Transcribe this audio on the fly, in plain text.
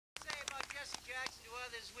Jackson, to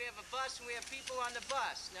others, we have a bus and we have people on the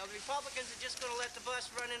bus. Now, the Republicans are just going to let the bus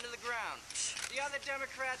run into the ground. The other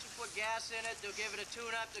Democrats will put gas in it, they'll give it a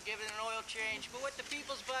tune-up, they'll give it an oil change. But what the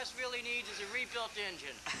people's bus really needs is a rebuilt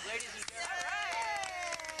engine. Ladies and gentlemen. All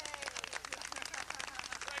right.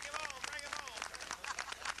 Bring him on, bring him on.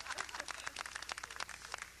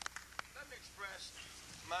 Let me express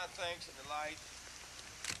my thanks and delight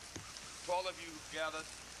to all of you gathered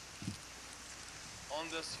on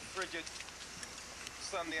this frigid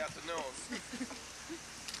Sunday afternoon.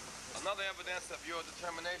 Another evidence of your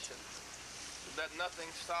determination to let nothing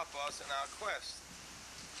stop us in our quest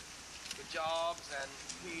for jobs and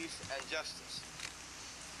peace and justice.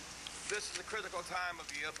 This is a critical time of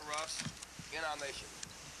year for us in our nation.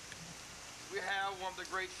 We have one of the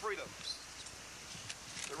great freedoms,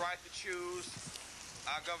 the right to choose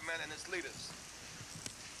our government and its leaders.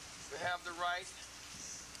 We have the right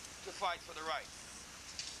to fight for the right.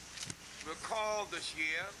 We're called this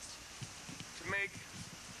year to make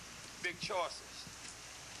big choices.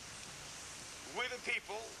 We the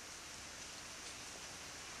people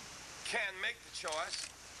can make the choice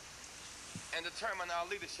and determine our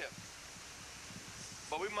leadership.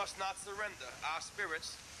 But we must not surrender our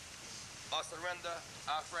spirits or surrender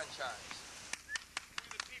our franchise.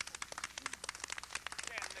 We the people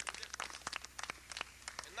can make a difference.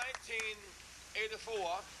 In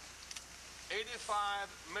 1984,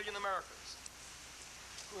 85 million Americans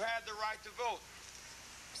who had the right to vote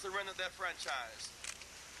surrendered their franchise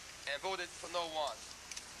and voted for no one.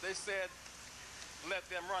 They said, let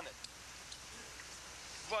them run it.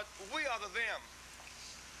 But we are the them,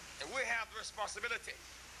 and we have the responsibility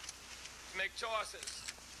to make choices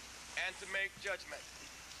and to make judgment.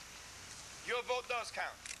 Your vote does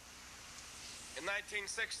count. In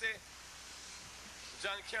 1960,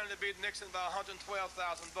 John Kennedy beat Nixon by 112,000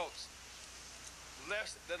 votes.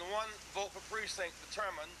 Less than one vote per precinct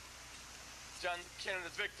determined John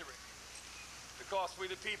Kennedy's victory because we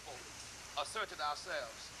the people asserted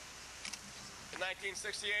ourselves. In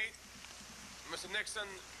 1968, Mr. Nixon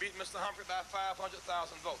beat Mr. Humphrey by 500,000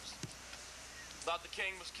 votes. Dr.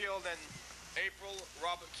 King was killed in April,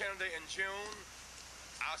 Robert Kennedy in June.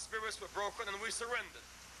 Our spirits were broken and we surrendered.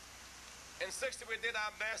 In 60, we did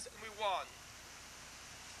our best and we won.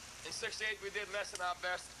 In 68, we did less than our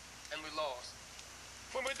best and we lost.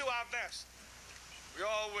 When we do our best, we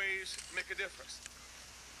always make a difference.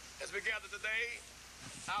 As we gather today,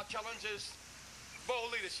 our challenge is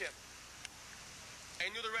bold leadership,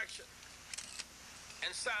 a new direction,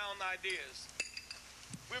 and sound ideas.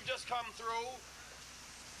 We've just come through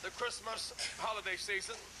the Christmas holiday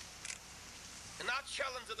season, and our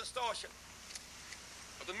challenge the distortion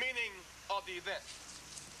of the meaning of the event.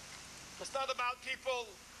 It's not about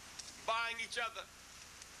people buying each other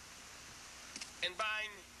and buying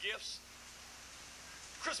gifts.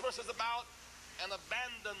 Christmas is about an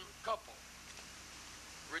abandoned couple,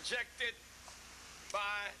 rejected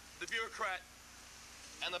by the bureaucrat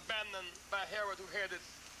and abandoned by Herod, who headed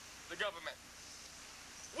the government.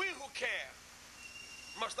 We who care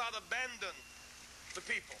must not abandon the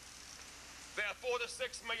people. There are 4 to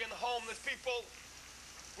 6 million homeless people.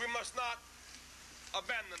 We must not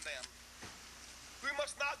abandon them. We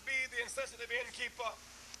must not be the insensitive innkeeper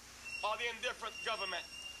or the indifferent government.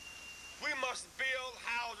 We must build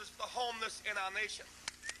houses for the homeless in our nation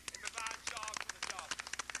and provide jobs for the jobless.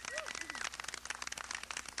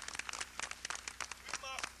 We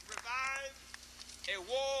must revive a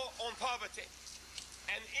war on poverty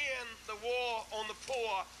and end the war on the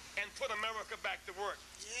poor and put America back to work.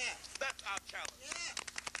 Yeah. That's our challenge. Yeah.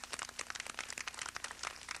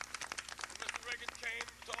 When Mr. Reagan came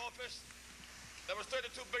to office, there was a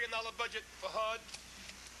 $32 billion budget for HUD.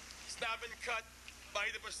 It's now been cut by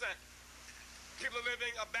 80%. People are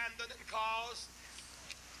living abandoned in cars,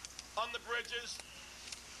 on the bridges,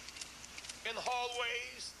 in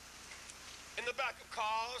hallways, in the back of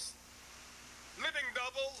cars, living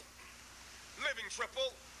double, living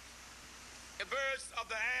triple. The birds of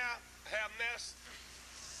the air have nests,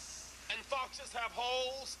 and foxes have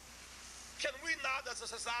holes. Can we not, as a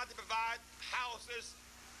society, provide houses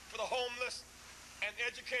for the homeless and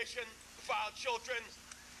education for our children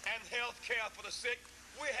and health care for the sick?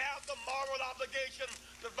 We have the moral obligation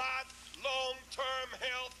to provide long-term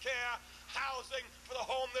health care, housing for the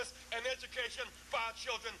homeless, and education for our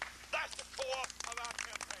children. That's the core of our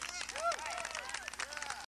campaign.